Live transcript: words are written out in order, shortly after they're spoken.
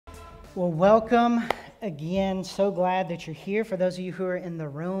Well, welcome again. So glad that you're here. For those of you who are in the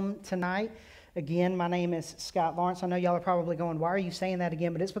room tonight, again, my name is Scott Lawrence. I know y'all are probably going, why are you saying that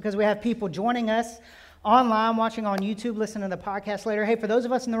again? But it's because we have people joining us online, watching on YouTube, listening to the podcast later. Hey, for those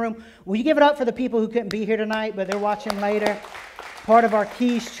of us in the room, will you give it up for the people who couldn't be here tonight, but they're watching later? Part of our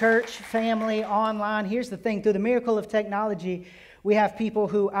Keys Church family online. Here's the thing, through the miracle of technology, we have people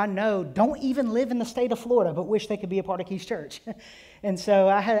who I know don't even live in the state of Florida, but wish they could be a part of Keys Church. And so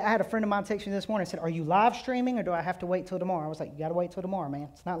I had a friend of mine text me this morning and said, are you live streaming or do I have to wait till tomorrow? I was like, you got to wait till tomorrow, man.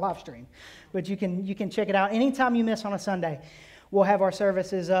 It's not live stream. But you can check it out. Anytime you miss on a Sunday, we'll have our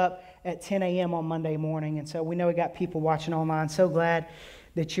services up at 10 a.m. on Monday morning. And so we know we got people watching online. So glad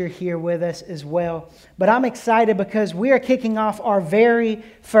that you're here with us as well. But I'm excited because we are kicking off our very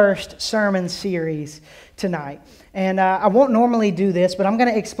first sermon series tonight. And I won't normally do this, but I'm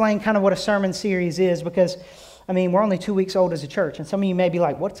going to explain kind of what a sermon series is because, I mean, we're only 2 weeks old as a church. And some of you may be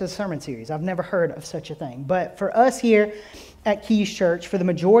like, what's a sermon series? I've never heard of such a thing. But for us here at Keys Church, for the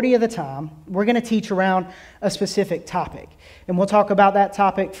majority of the time, we're going to teach around a specific topic. And we'll talk about that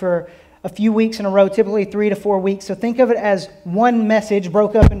topic for a few weeks in a row, typically 3 to 4 weeks. So think of it as one message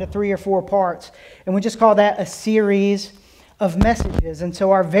broke up into 3 or 4 parts. And we just call that a series of messages. And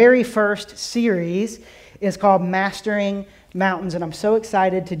so our very first series is called Mastering Mountains. And I'm so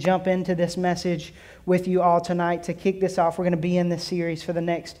excited to jump into this message with you all tonight to kick this off. We're going to be in this series for the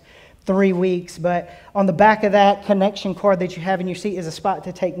next 3 weeks. But on the back of that connection card that you have in your seat is a spot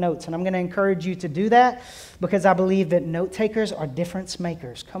to take notes. And I'm going to encourage you to do that because I believe that note takers are difference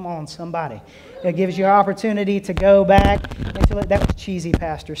makers. Come on, somebody. It gives you an opportunity to go back into it. That was cheesy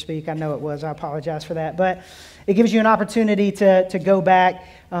pastor speak. I know it was. I apologize for that. But it gives you an opportunity to go back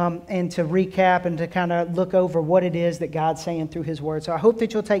and to recap and to kind of look over what it is that God's saying through His Word. So I hope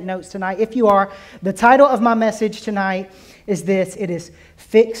that you'll take notes tonight. If you are, the title of my message tonight is this. It is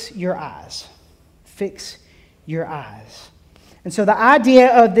Fix Your Eyes. Fix Your Eyes. And so the idea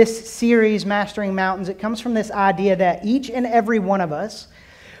of this series, Mastering Mountains, it comes from this idea that each and every one of us,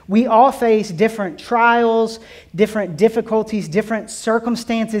 we all face different trials, different difficulties, different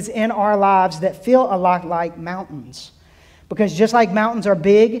circumstances in our lives that feel a lot like mountains. Because just like mountains are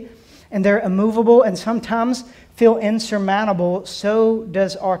big and they're immovable and sometimes feel insurmountable, so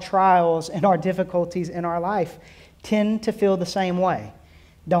does our trials and our difficulties in our life tend to feel the same way,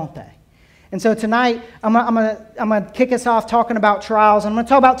 don't they? And so tonight, I'm gonna kick us off talking about trials. I'm going to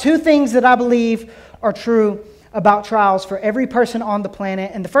talk about 2 things that I believe are true about trials for every person on the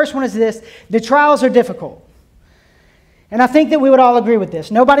planet. And the first one is this: the trials are difficult. And I think that we would all agree with this.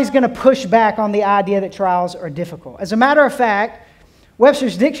 Nobody's going to push back on the idea that trials are difficult. As a matter of fact,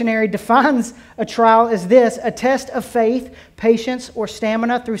 Webster's Dictionary defines a trial as this: a test of faith, patience, or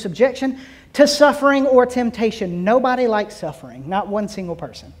stamina through subjection to suffering or temptation. Nobody likes suffering, not one single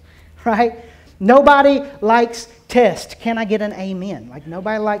person, right? Nobody likes test. Can I get an amen? Like,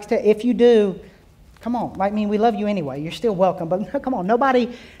 nobody likes test. If you do, come on. I mean, we love you anyway. You're still welcome. But come on,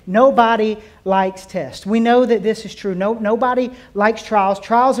 nobody likes tests. We know that this is true. Nobody likes trials.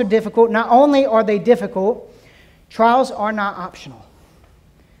 Trials are difficult. Not only are they difficult, trials are not optional.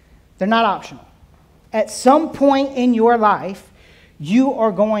 They're not optional. At some point in your life, you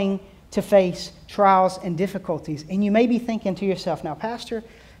are going to face trials and difficulties. And you may be thinking to yourself, now, Pastor,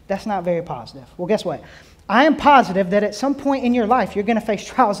 that's not very positive. Well, guess what? I am positive that at some point in your life, you're going to face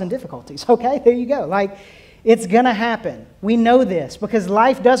trials and difficulties. Okay, there you go. Like, it's going to happen. We know this because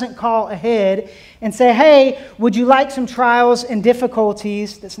life doesn't call ahead and say, hey, would you like some trials and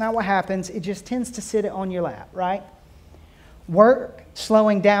difficulties? That's not what happens. It just tends to sit on your lap, right? Work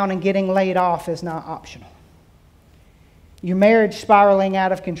slowing down and getting laid off is not optional. Your marriage spiraling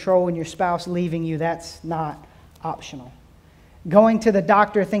out of control and your spouse leaving you, that's not optional. Going to the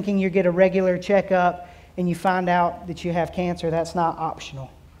doctor thinking you get a regular checkup and you find out that you have cancer, that's not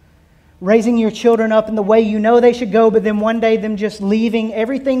optional. Raising your children up in the way you know they should go, but then one day them just leaving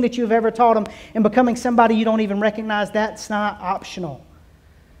everything that you've ever taught them and becoming somebody you don't even recognize, that's not optional.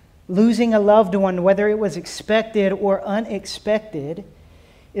 Losing a loved one, whether it was expected or unexpected,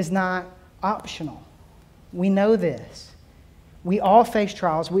 is not optional. We know this. We all face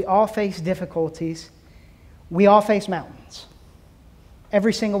trials. We all face difficulties. We all face mountains.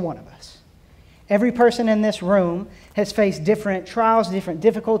 Every single one of us. Every person in this room has faced different trials, different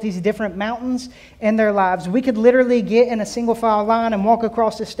difficulties, different mountains in their lives. We could literally get in a single file line and walk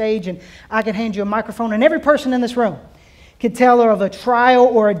across the stage and I could hand you a microphone and every person in this room could tell of a trial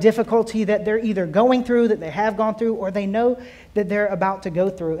or a difficulty that they're either going through, that they have gone through, or they know that they're about to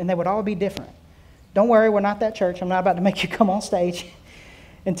go through, and they would all be different. Don't worry, we're not that church. I'm not about to make you come on stage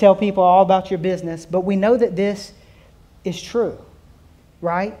and tell people all about your business, but we know that this is true,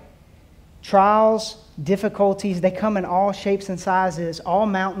 right? Trials, difficulties, they come in all shapes and sizes. All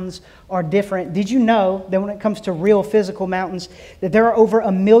mountains are different. Did you know that when it comes to real physical mountains, that there are over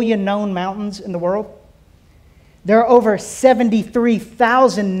 1 million known mountains in the world? There are over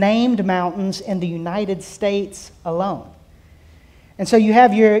 73,000 named mountains in the United States alone. And so you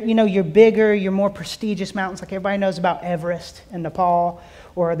have your bigger, your more prestigious mountains, like everybody knows about Everest in Nepal,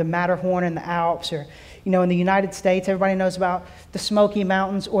 or the Matterhorn in the Alps, or in the United States, everybody knows about the Smoky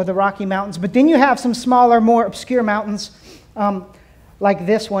Mountains or the Rocky Mountains. But then you have some smaller, more obscure mountains, like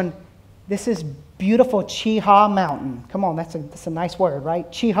this one. This is beautiful Cheaha Mountain. Come on, that's a nice word, right?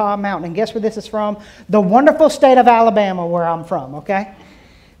 Cheaha Mountain. And guess where this is from? The wonderful state of Alabama, where I'm from, okay?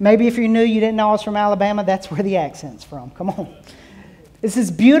 Maybe if you're new, you didn't know I was from Alabama, that's where the accent's from. Come on. This is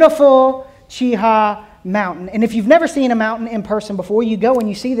beautiful Cheaha Mountain. And if you've never seen a mountain in person before, you go and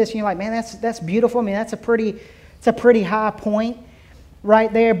you see this and you're like, man, that's beautiful. I mean, it's a pretty high point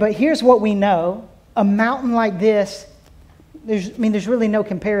right there. But here's what we know. A mountain like this, there's really no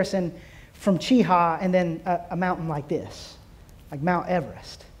comparison from Cheaha and then a mountain like this, like Mount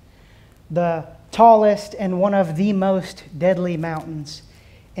Everest. The tallest and one of the most deadly mountains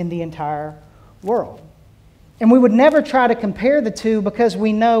in the entire world. And we would never try to compare the two because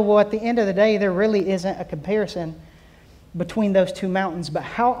we know, well, at the end of the day, there really isn't a comparison between those two mountains. But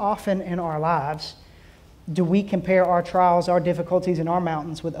how often in our lives do we compare our trials, our difficulties, and our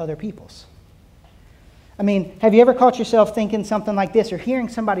mountains with other people's? I mean, have you ever caught yourself thinking something like this or hearing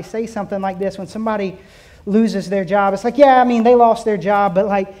somebody say something like this when somebody loses their job? It's like, yeah, I mean, they lost their job, but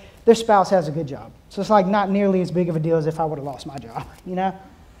like their spouse has a good job. So it's like not nearly as big of a deal as if I would have lost my job,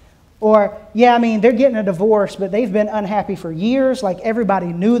 Or, yeah, I mean, they're getting a divorce, but they've been unhappy for years. Like,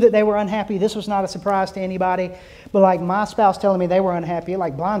 everybody knew that they were unhappy. This was not a surprise to anybody. But, like, my spouse telling me they were unhappy, it,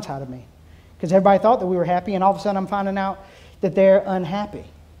 like, blindsided me. Because everybody thought that we were happy, and all of a sudden I'm finding out that they're unhappy,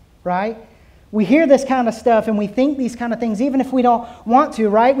 right? We hear this kind of stuff, and we think these kind of things, even if we don't want to,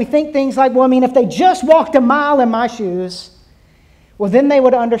 right? We think things like, well, I mean, if they just walked a mile in my shoes, well, then they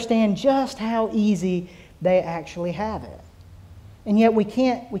would understand just how easy they actually have it. And yet we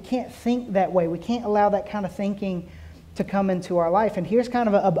can't think that way. We can't allow that kind of thinking to come into our life. And here's kind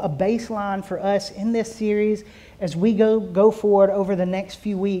of a baseline for us in this series as we go forward over the next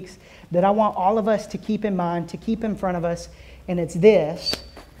few weeks that I want all of us to keep in mind, to keep in front of us. And it's this.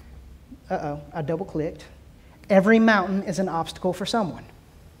 I double-clicked. Every mountain is an obstacle for someone.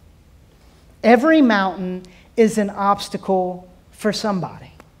 Every mountain is an obstacle for somebody.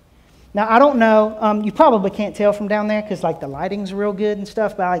 Now, I don't know, you probably can't tell from down there because, like, the lighting's real good and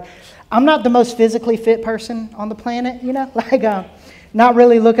stuff, but, like, I'm not the most physically fit person on the planet, Like, not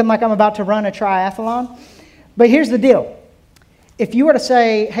really looking like I'm about to run a triathlon. But here's the deal. If you were to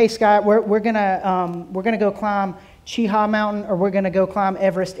say, hey, Scott, we're gonna go climb Cheaha Mountain or we're going to go climb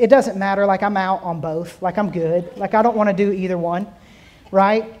Everest, it doesn't matter. Like, I'm out on both. Like, I'm good. Like, I don't want to do either one,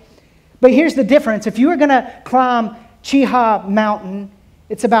 right? But here's the difference. If you were going to climb Cheaha Mountain,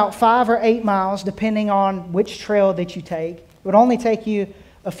 it's about 5 or 8 miles, depending on which trail that you take. It would only take you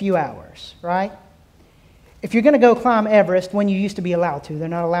a few hours, right? If you're going to go climb Everest, when you used to be allowed to, they're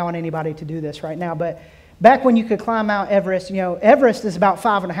not allowing anybody to do this right now, but back when you could climb Mount Everest, Everest is about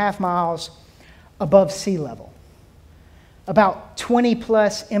 5.5 miles above sea level. About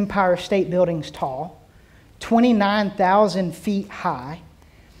 20-plus Empire State Buildings tall, 29,000 feet high.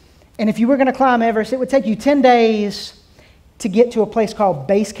 And if you were going to climb Everest, it would take you 10 days to get to a place called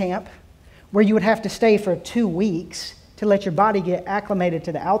base camp, where you would have to stay for 2 weeks to let your body get acclimated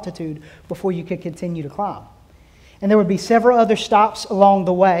to the altitude before you could continue to climb. And there would be several other stops along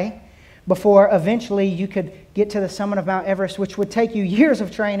the way before eventually you could get to the summit of Mount Everest, which would take you years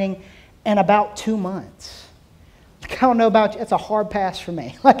of training and about 2 months. Like, I don't know about you, it's a hard pass for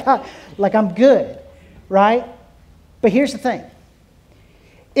me. Like I'm good, right? But here's the thing.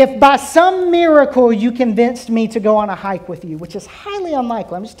 If by some miracle you convinced me to go on a hike with you, which is highly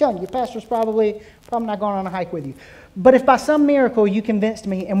unlikely, I'm just telling you, your pastor's probably not going on a hike with you. But if by some miracle you convinced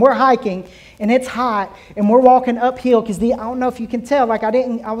me and we're hiking and it's hot and we're walking uphill, because I don't know if you can tell, like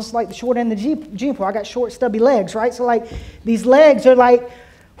I was like the short end of the gene pool. I got short stubby legs, right? So like these legs are like,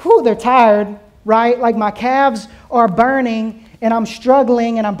 they're tired, right? Like my calves are burning and I'm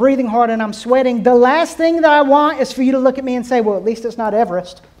struggling and I'm breathing hard and I'm sweating. The last thing that I want is for you to look at me and say, well, at least it's not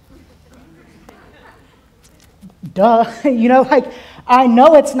Everest. Duh. Like I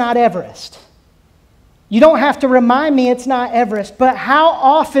know it's not Everest. You don't have to remind me it's not Everest, but how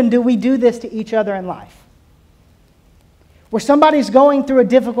often do we do this to each other in life? Where somebody's going through a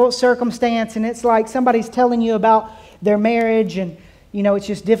difficult circumstance and it's like somebody's telling you about their marriage and, it's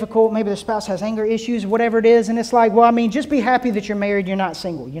just difficult. Maybe their spouse has anger issues, whatever it is. And it's like, well, I mean, just be happy that you're married, you're not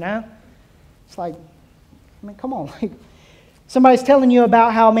single, It's like, I mean, come on. Like, somebody's telling you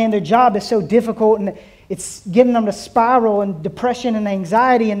about how, man, their job is so difficult and it's getting them to spiral and depression and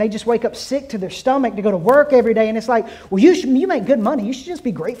anxiety, and they just wake up sick to their stomach to go to work every day. And it's like, well, you make good money. You should just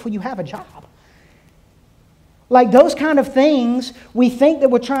be grateful you have a job. Like those kind of things, we think that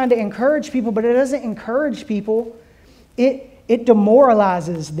we're trying to encourage people, but it doesn't encourage people. It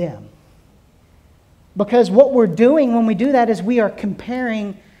demoralizes them. Because what we're doing when we do that is we are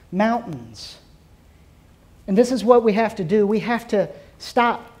comparing mountains. And this is what we have to do. We have to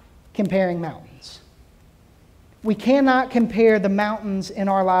stop comparing mountains. We cannot compare the mountains in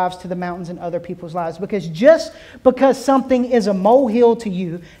our lives to the mountains in other people's lives. Because just because something is a molehill to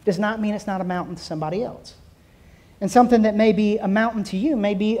you does not mean it's not a mountain to somebody else. And something that may be a mountain to you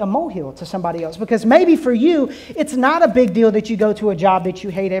may be a molehill to somebody else. Because maybe for you, it's not a big deal that you go to a job that you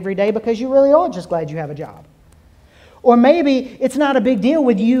hate every day because you really are just glad you have a job. Or maybe it's not a big deal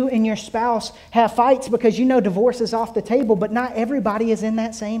with you and your spouse have fights because you know divorce is off the table, but not everybody is in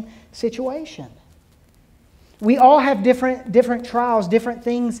that same situation. We all have different trials, different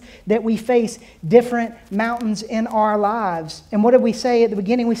things that we face, different mountains in our lives. And what did we say at the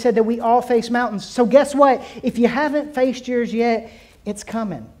beginning? We said that we all face mountains. So guess what? If you haven't faced yours yet, it's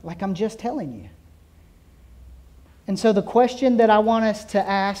coming, like I'm just telling you. And so the question that I want us to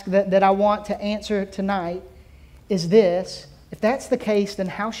ask, that I want to answer tonight is this. If that's the case, then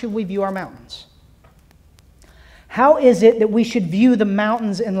how should we view our mountains? How is it that we should view the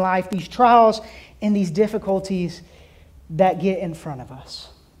mountains in life, these trials and these difficulties that get in front of us?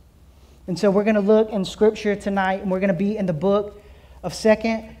 And so we're going to look in Scripture tonight, and we're going to be in the book of 2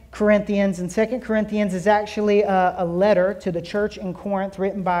 Corinthians. And 2 Corinthians is actually a letter to the church in Corinth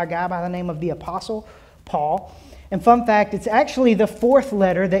written by a guy by the name of the Apostle Paul. And fun fact, it's actually the 4th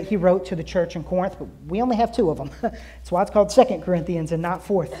letter that he wrote to the church in Corinth, but we only have 2 of them. That's why it's called 2 Corinthians and not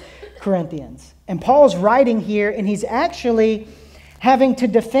 4th Corinthians. And Paul's writing here, and he's actually having to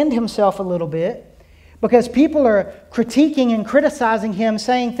defend himself a little bit because people are critiquing and criticizing him,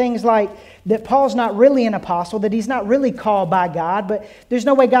 saying things like that Paul's not really an apostle, that he's not really called by God, but there's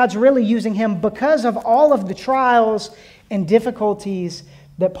no way God's really using him because of all of the trials and difficulties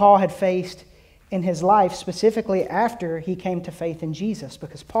that Paul had faced in his life, specifically after he came to faith in Jesus,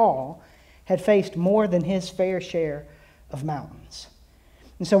 because Paul had faced more than his fair share of mountains.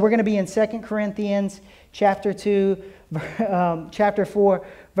 And so we're going to be in 2 Corinthians chapter 4,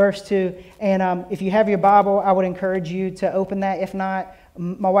 verse 2. And if you have your Bible, I would encourage you to open that. If not,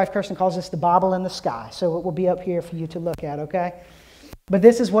 my wife Kirsten calls this the Bible in the sky. So it will be up here for you to look at, okay? But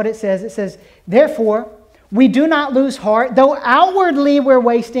this is what it says. It says, "Therefore, we do not lose heart, though outwardly we're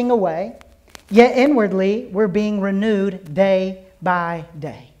wasting away, yet inwardly we're being renewed day by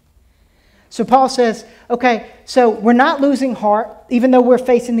day." So Paul says, okay, so we're not losing heart, even though we're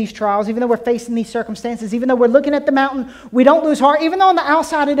facing these trials, even though we're facing these circumstances, even though we're looking at the mountain, we don't lose heart, even though on the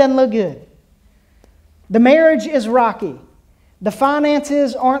outside it doesn't look good. The marriage is rocky. The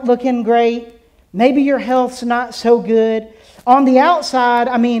finances aren't looking great. Maybe your health's not so good. On the outside,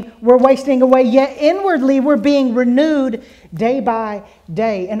 we're wasting away, yet inwardly we're being renewed day by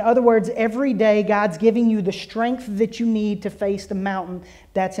day. In other words, every day God's giving you the strength that you need to face the mountain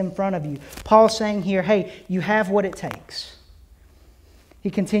that's in front of you. Paul's saying here, hey, you have what it takes. He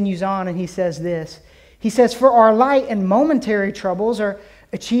continues on and he says this. He says, "For our light and momentary troubles are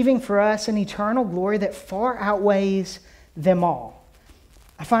achieving for us an eternal glory that far outweighs them all."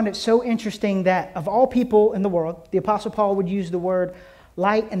 I find it so interesting that of all people in the world, the Apostle Paul would use the word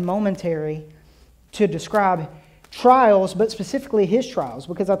light and momentary to describe trials, but specifically his trials,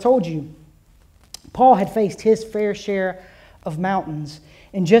 because I told you, Paul had faced his fair share of mountains.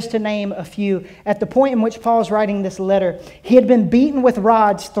 And just to name a few, at the point in which Paul's writing this letter, he had been beaten with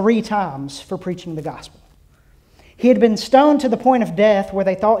rods 3 times for preaching the gospel. He had been stoned to the point of death where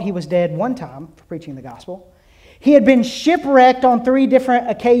they thought he was dead 1 time for preaching the gospel. He had been shipwrecked on 3 different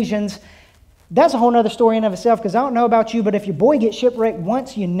occasions. That's a whole other story in of itself, because I don't know about you, but if your boy gets shipwrecked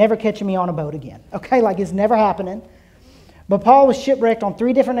once, you're never catching me on a boat again. Okay, like it's never happening. But Paul was shipwrecked on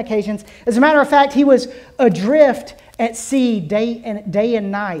 3 different occasions. As a matter of fact, he was adrift at sea day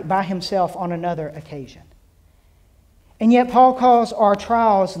and night by himself on another occasion. And yet Paul calls our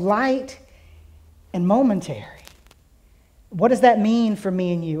trials light and momentary. What does that mean for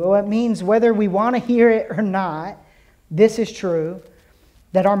me and you? Well, it means whether we want to hear it or not, this is true,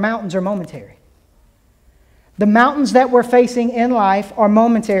 that our mountains are momentary. The mountains that we're facing in life are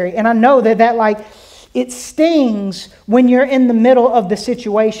momentary. And I know that it stings when you're in the middle of the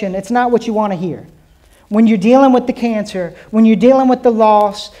situation. It's not what you want to hear. when you're dealing with the cancer, when you're dealing with the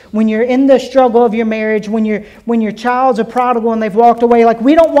loss, when you're in the struggle of your marriage, when your child's a prodigal and they've walked away. Like,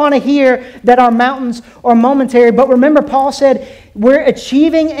 we don't want to hear that our mountains are momentary. But remember, Paul said we're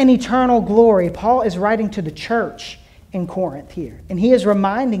achieving an eternal glory. Paul is writing to the church in Corinth here. And he is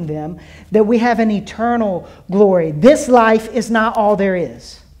reminding them that we have an eternal glory. This life is not all there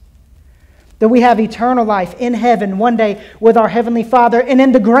is. That we have eternal life in heaven one day with our Heavenly Father. And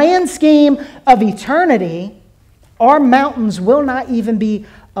in the grand scheme of eternity, our mountains will not even be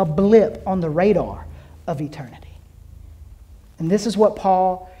a blip on the radar of eternity. And this is what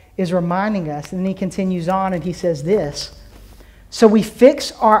Paul is reminding us. And he continues on and he says this: so we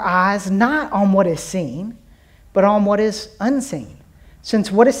fix our eyes not on what is seen, but on what is unseen.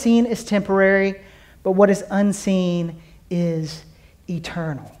 Since what is seen is temporary, but what is unseen is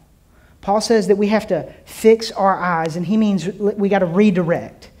eternal. Paul says that we have to fix our eyes, and he means we got to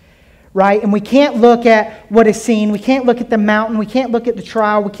redirect, right? And we can't look at what is seen. We can't look at the mountain. We can't look at the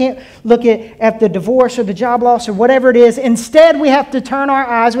trial. We can't look at the divorce or the job loss or whatever it is. Instead, we have to turn our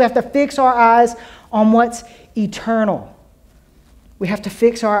eyes. We have to fix our eyes on what's eternal. We have to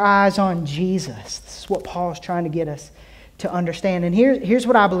fix our eyes on Jesus. This is what Paul's trying to get us to understand. And here's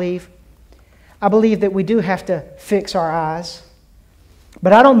what I believe. I believe that we do have to fix our eyes.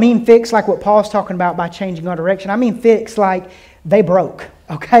 But I don't mean fix like what Paul's talking about by changing our direction. I mean fix like they broke,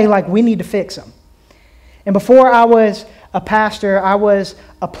 okay? Like we need to fix them. And before I was a pastor, I was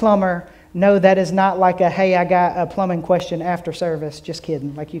a plumber. No, that is not like a, hey, I got a plumbing question after service. Just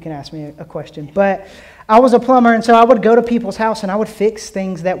kidding. Like you can ask me a question. But I was a plumber, and so I would go to people's house and I would fix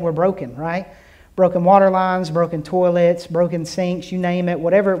things that were broken, right? Broken water lines, broken toilets, broken sinks, you name it,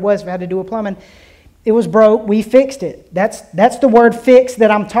 whatever it was, if I had to do with plumbing. It was broke. We fixed it. That's the word fix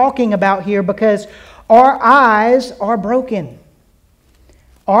that I'm talking about here, because our eyes are broken.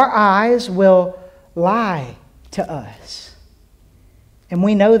 Our eyes will lie to us. And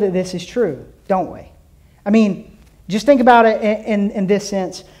we know that this is true, don't we? I mean, just think about it in this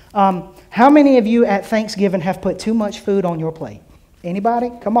sense. How many of you at Thanksgiving have put too much food on your plate?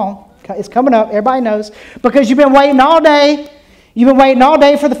 Anybody? Come on. It's coming up. Everybody knows. Because you've been waiting all day. You've been waiting all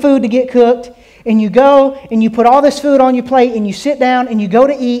day for the food to get cooked. And you go and you put all this food on your plate and you sit down and you go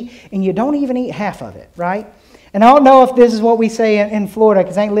to eat and you don't even eat half of it, right? And I don't know if this is what we say in Florida,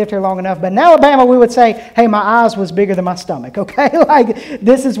 because I ain't lived here long enough, but in Alabama we would say, hey, my eyes was bigger than my stomach, okay? Like,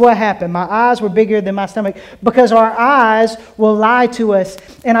 this is what happened. My eyes were bigger than my stomach, because our eyes will lie to us.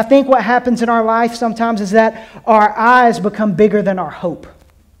 And I think what happens in our life sometimes is that our eyes become bigger than our hope.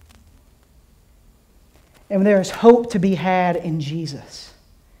 And there is hope to be had in Jesus.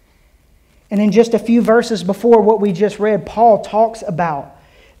 And in just a few verses before what we just read, Paul talks about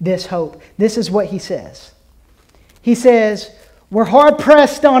this hope. This is what he says. He says, we're hard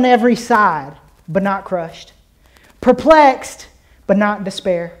pressed on every side, but not crushed. Perplexed, but not in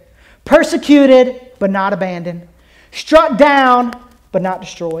despair. Persecuted, but not abandoned. Struck down, but not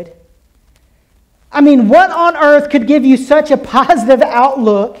destroyed. I mean, what on earth could give you such a positive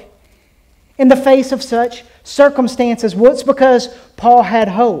outlook in the face of such circumstances? Well, it's because Paul had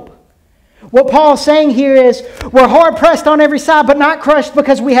hope. What Paul's saying here is, we're hard pressed on every side, but not crushed,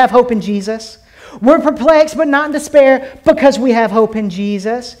 because we have hope in Jesus. We're perplexed, but not in despair, because we have hope in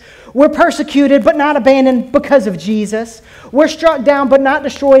Jesus. We're persecuted, but not abandoned, because of Jesus. We're struck down, but not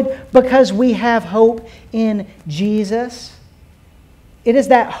destroyed, because we have hope in Jesus. It is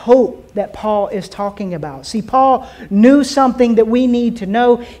that hope that Paul is talking about. See, Paul knew something that we need to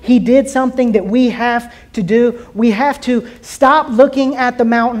know. He did something that we have to do. We have to stop looking at the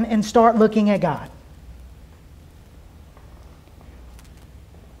mountain and start looking at God.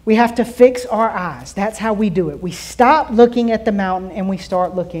 We have to fix our eyes. That's how we do it. We stop looking at the mountain and we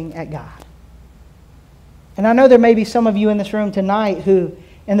start looking at God. And I know there may be some of you in this room tonight who,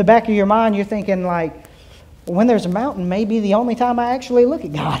 in the back of your mind, you're thinking like, when there's a mountain, maybe the only time I actually look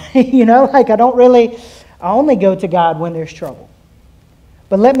at God. You know, like I only go to God when there's trouble.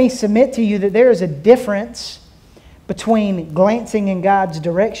 But let me submit to you that there is a difference between glancing in God's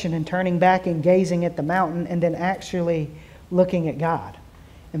direction and turning back and gazing at the mountain, and then actually looking at God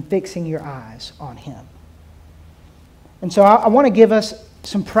and fixing your eyes on Him. And so I want to give us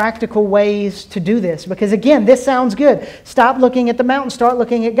some practical ways to do this, because again, this sounds good. Stop looking at the mountain, start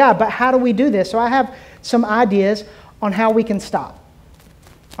looking at God. But how do we do this? So I have some ideas on how we can stop.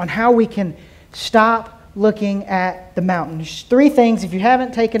 On how we can stop looking at the mountain. There's 3 things. If you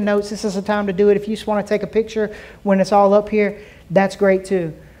haven't taken notes, this is the time to do it. If you just want to take a picture when it's all up here, that's great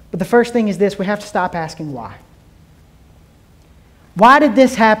too. But the first thing is this: we have to stop asking why. Why did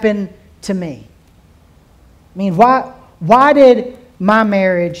this happen to me? I mean, why did my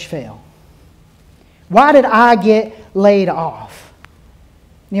marriage fail? Why did I get laid off?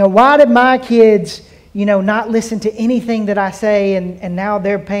 Why did my kids, not listen to anything that I say and now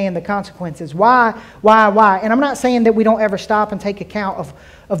they're paying the consequences? Why? And I'm not saying that we don't ever stop and take account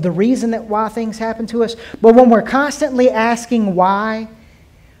of the reason that why things happen to us. But when we're constantly asking why,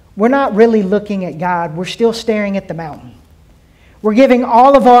 we're not really looking at God. We're still staring at the mountain. We're giving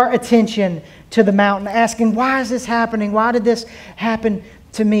all of our attention to the mountain, asking, why is this happening? Why did this happen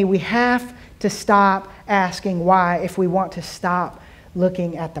to me? We have to stop asking why if we want to stop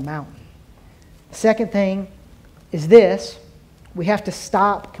looking at the mountain. The second thing is this: we have to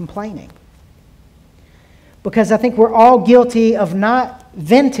stop complaining. Because I think we're all guilty of not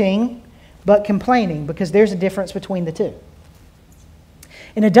venting, but complaining, because there's a difference between the two.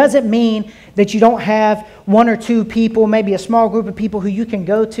 And it doesn't mean that you don't have one or two people, maybe a small group of people who you can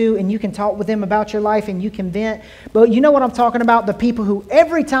go to and you can talk with them about your life and you can vent. But you know what I'm talking about? The people who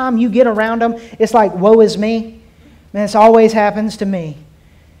every time you get around them, it's like, woe is me. Man, this always happens to me.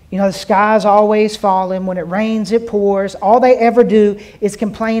 The sky's always falling. When it rains, it pours. All they ever do is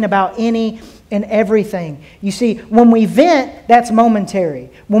complain about any and everything. You see, when we vent, that's momentary.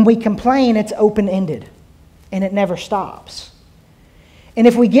 When we complain, it's open-ended and it never stops. And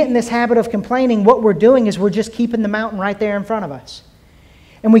if we get in this habit of complaining, what we're doing is we're just keeping the mountain right there in front of us.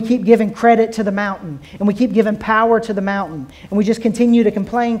 And we keep giving credit to the mountain. And we keep giving power to the mountain. And we just continue to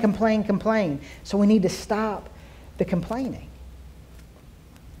complain. So we need to stop the complaining.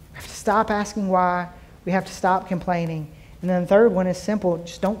 We have to stop asking why. We have to stop complaining. And then the third one is simple: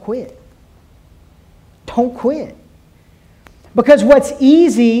 just don't quit. Don't quit. Because what's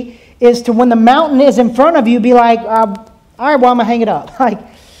easy is to, when the mountain is in front of you, be like, all right, well, I'm going to hang it up.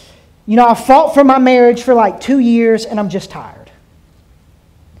 I fought for my marriage for 2 years and I'm just tired.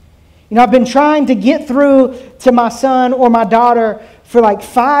 I've been trying to get through to my son or my daughter for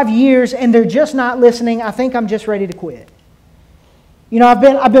 5 years and they're just not listening. I think I'm just ready to quit.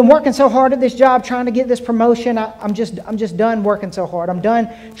 I've been working so hard at this job trying to get this promotion. I'm just done working so hard. I'm done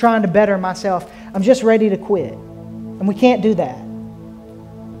trying to better myself. I'm just ready to quit. And we can't do that.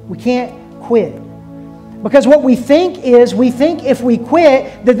 We can't quit. Because what we think if we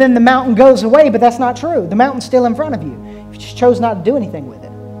quit, that then the mountain goes away, but that's not true. The mountain's still in front of you. You just chose not to do anything with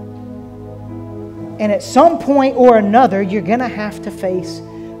it. And at some point or another, you're going to have to face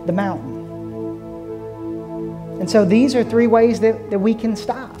the mountain. And so these are 3 ways that we can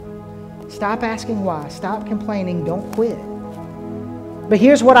stop. Stop asking why. Stop complaining. Don't quit. But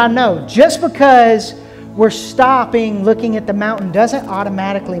here's what I know. Just because we're stopping looking at the mountain doesn't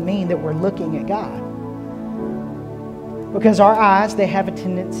automatically mean that we're looking at God. Because our eyes, they have a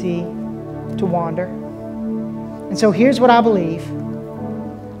tendency to wander. And so here's what I believe.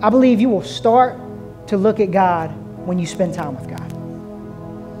 I believe you will start to look at God when you spend time with God.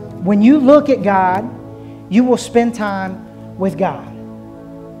 When you look at God, you will spend time with God.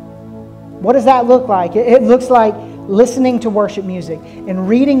 What does that look like? It looks like listening to worship music and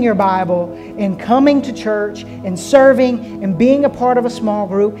reading your Bible and coming to church and serving and being a part of a small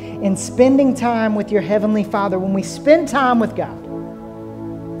group and spending time with your Heavenly Father. When we spend time with God,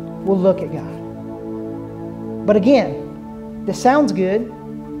 we'll look at God. But again, this sounds good,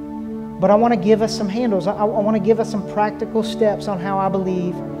 but I want to give us some handles. I want to give us some practical steps on how I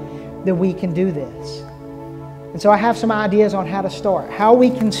believe that we can do this. And so I have some ideas on how to start, how we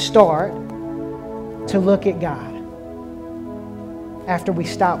can start to look at God after we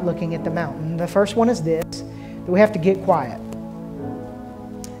stop looking at the mountain. The first one is this: that we have to get quiet.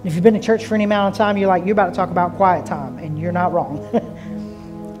 If you've been in church for any amount of time, you're about to talk about quiet time, and you're not wrong.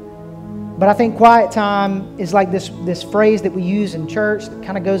 But I think quiet time is like this phrase that we use in church that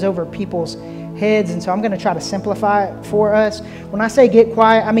kind of goes over people's heads, and so I'm going to try to simplify it for us. When I say get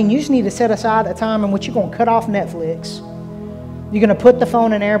quiet, I mean you just need to set aside a time in which you're going to cut off Netflix. You're going to put the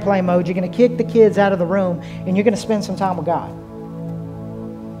phone in airplane mode. You're going to kick the kids out of the room, and you're going to spend some time with God.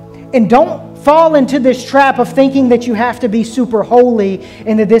 And don't fall into this trap of thinking that you have to be super holy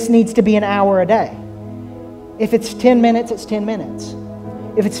and that this needs to be an hour a day. If it's 10 minutes, it's 10 minutes.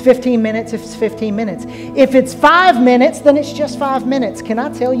 If it's 15 minutes, it's 15 minutes. If it's 5 minutes, then it's just 5 minutes. Can I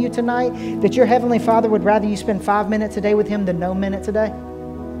tell you tonight that your Heavenly Father would rather you spend 5 minutes a day with Him than no minutes a day?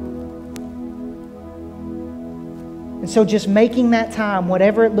 And so just making that time,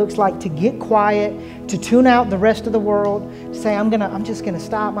 whatever it looks like, to get quiet, to tune out the rest of the world, to say, I'm just going to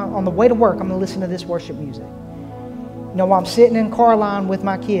stop. On the way to work, I'm going to listen to this worship music. While I'm sitting in car line with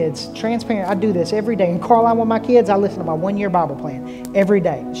my kids, transparent, I do this every day. In car line with my kids, I listen to my 1-year Bible plan every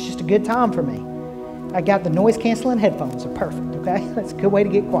day. It's just a good time for me. I got the noise-canceling headphones. They're perfect, okay? That's a good way to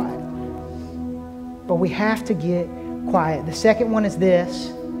get quiet. But we have to get quiet. The second one is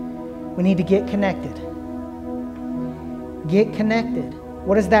this: we need to get connected. Get connected.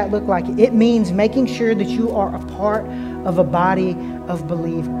 What does that look like? It means making sure that you are a part of a body of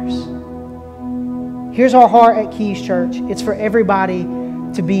believers. Here's our heart at Keys Church. It's for everybody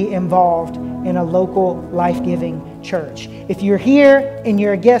to be involved in a local life-giving church. If you're here and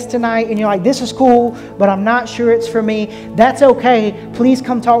you're a guest tonight and you're like, this is cool, but I'm not sure it's for me, that's okay. Please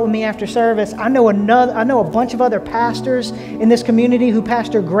come talk with me after service. I know a bunch of other pastors in this community who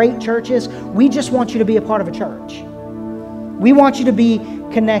pastor great churches. We just want you to be a part of a church. We want you to be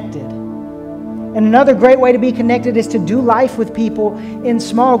connected. And another great way to be connected is to do life with people in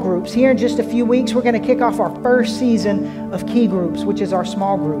small groups. Here in just a few weeks, we're going to kick off our first season of Key Groups, which is our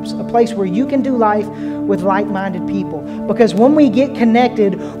small groups, a place where you can do life with like-minded people. Because when we get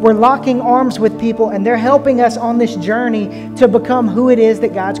connected, we're locking arms with people and they're helping us on this journey to become who it is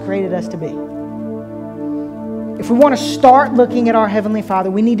that God's created us to be. If we want to start looking at our Heavenly Father,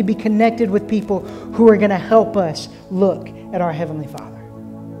 we need to be connected with people who are going to help us look at our Heavenly Father.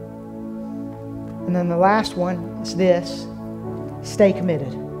 And then the last one is this: stay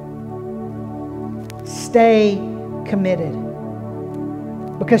committed. Stay committed.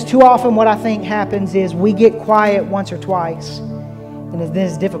 Because too often what I think happens is we get quiet once or twice, and then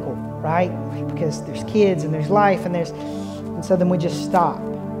it's difficult, right? Because there's kids and there's life and so then we just stop.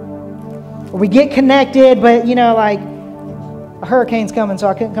 Or we get connected, but like a hurricane's coming, so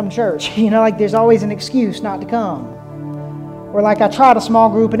I couldn't come to church. Like there's always an excuse not to come. Or like I tried a small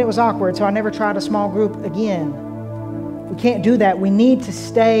group and it was awkward, so I never tried a small group again. We can't do that. We need to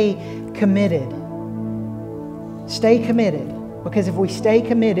stay committed. Stay committed. Because if we stay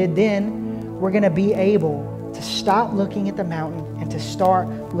committed, then we're going to be able to stop looking at the mountain and to start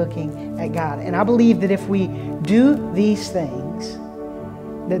looking at God. And I believe that if we do these things,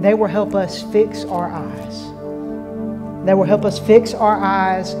 that they will help us fix our eyes. They will help us fix our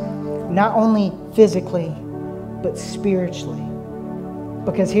eyes not only physically, but spiritually.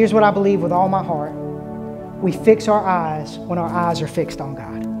 Because here's what I believe with all my heart. We fix our eyes when our eyes are fixed on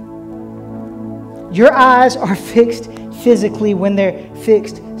God. Your eyes are fixed physically when they're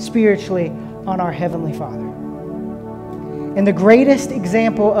fixed spiritually on our Heavenly Father. And the greatest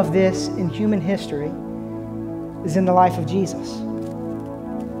example of this in human history is in the life of Jesus.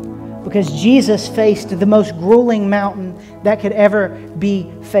 Because Jesus faced the most grueling mountain that could ever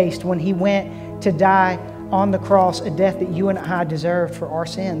be faced when He went to die on the cross, a death that you and I deserved for our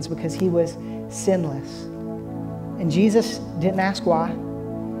sins because He was sinless. And Jesus didn't ask why.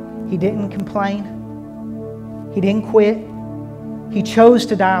 He didn't complain. He didn't quit. He chose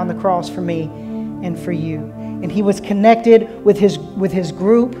to die on the cross for me and for you. And He was connected with his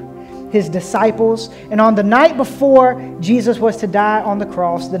group, His disciples. And on the night before Jesus was to die on the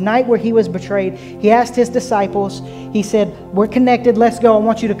cross, the night where He was betrayed, He asked His disciples, He said, we're connected, let's go. I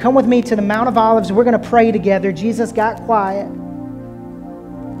want you to come with me to the Mount of Olives. We're going to pray together. Jesus got quiet.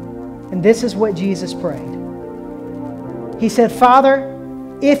 And this is what Jesus prayed. He said, Father,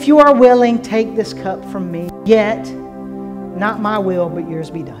 if you are willing, take this cup from me. Yet, not my will, but yours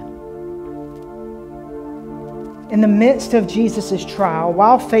be done. In the midst of Jesus' trial,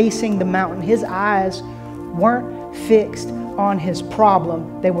 while facing the mountain, His eyes weren't fixed on His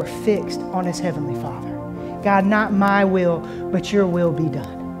problem. They were fixed on His Heavenly Father. God, not my will, but your will be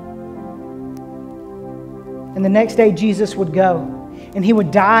done. And the next day, Jesus would go, and He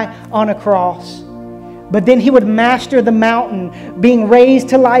would die on a cross. But then He would master the mountain, being raised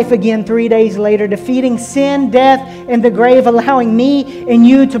to life again 3 days later, defeating sin, death, and the grave, allowing me and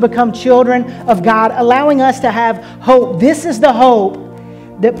you to become children of God, allowing us to have hope. This is the hope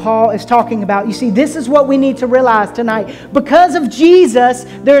that Paul is talking about. You see, this is what we need to realize tonight. Because of Jesus,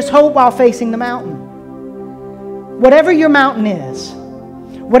 there's hope while facing the mountain. Whatever your mountain is,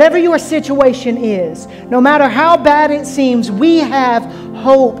 whatever your situation is, no matter how bad it seems, we have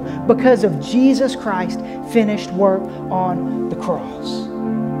hope because of Jesus Christ finished work on the cross.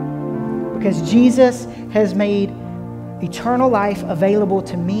 Because Jesus has made eternal life available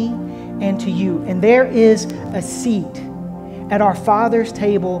to me and to you. And there is a seat at our Father's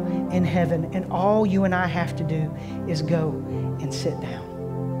table in heaven. And all you and I have to do is go and sit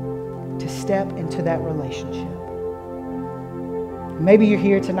down to step into that relationship. Maybe you're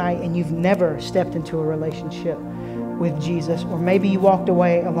here tonight and you've never stepped into a relationship with Jesus, or maybe you walked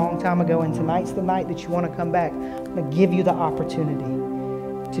away a long time ago and tonight's the night that you want to come back. I'm going to give you the opportunity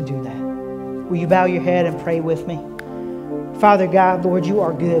to do that. Will you bow your head and pray with me? Father God, Lord, you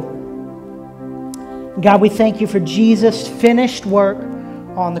are good. God, we thank you for Jesus' finished work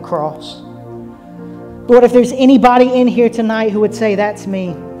on the cross. Lord, if there's anybody in here tonight who would say, that's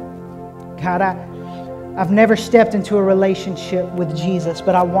me. God, I've never stepped into a relationship with Jesus,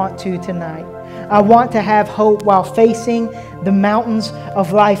 but I want to tonight. I want to have hope while facing the mountains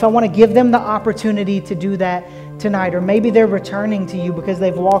of life. I want to give them the opportunity to do that tonight. Or maybe they're returning to you because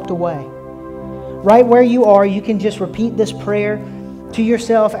they've walked away. Right where you are, you can just repeat this prayer to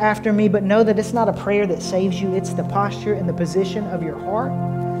yourself after me, but know that it's not a prayer that saves you. It's the posture and the position of your heart.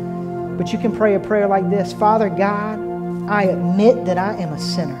 But you can pray a prayer like this: Father God, I admit that I am a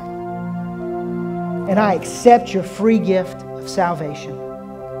sinner, and I accept your free gift of salvation.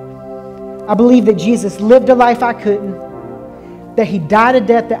 I believe that Jesus lived a life I couldn't, that He died a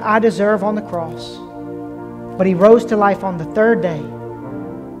death that I deserve on the cross, but He rose to life on the third day,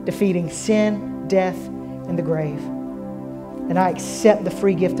 defeating sin, death, and the grave. And I accept the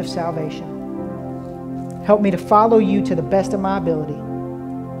free gift of salvation. Help me to follow you to the best of my ability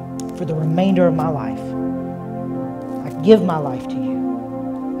for the remainder of my life. I give my life to you.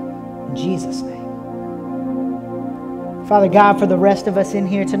 In Jesus' name. Father God, for the rest of us in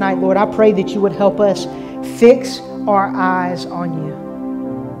here tonight, Lord, I pray that you would help us fix our eyes on you.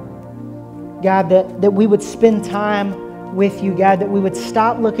 God, that we would spend time with you, God, that we would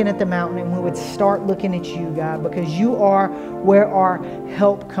stop looking at the mountain and we would start looking at you, God, because you are where our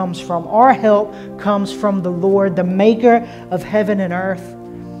help comes from. Our help comes from the Lord, the maker of heaven and earth.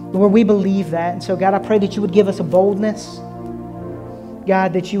 Lord, we believe that. And so, God, I pray that you would give us a boldness.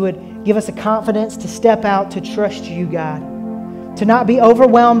 God, that you would give us a confidence to step out, to trust you, God. To not be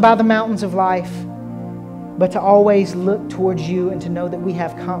overwhelmed by the mountains of life, but to always look towards you and to know that we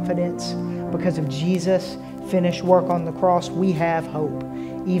have confidence because of Jesus' finished work on the cross. We have hope,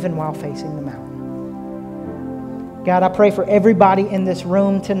 even while facing the mountain. God, I pray for everybody in this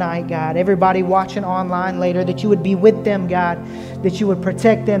room tonight, God, everybody watching online later, that you would be with them, God, that you would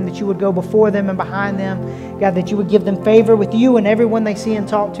protect them, that you would go before them and behind them, God, that you would give them favor with you and everyone they see and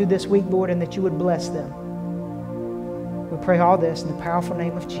talk to this week, Lord, and that you would bless them. We pray all this in the powerful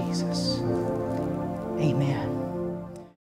name of Jesus. Amen.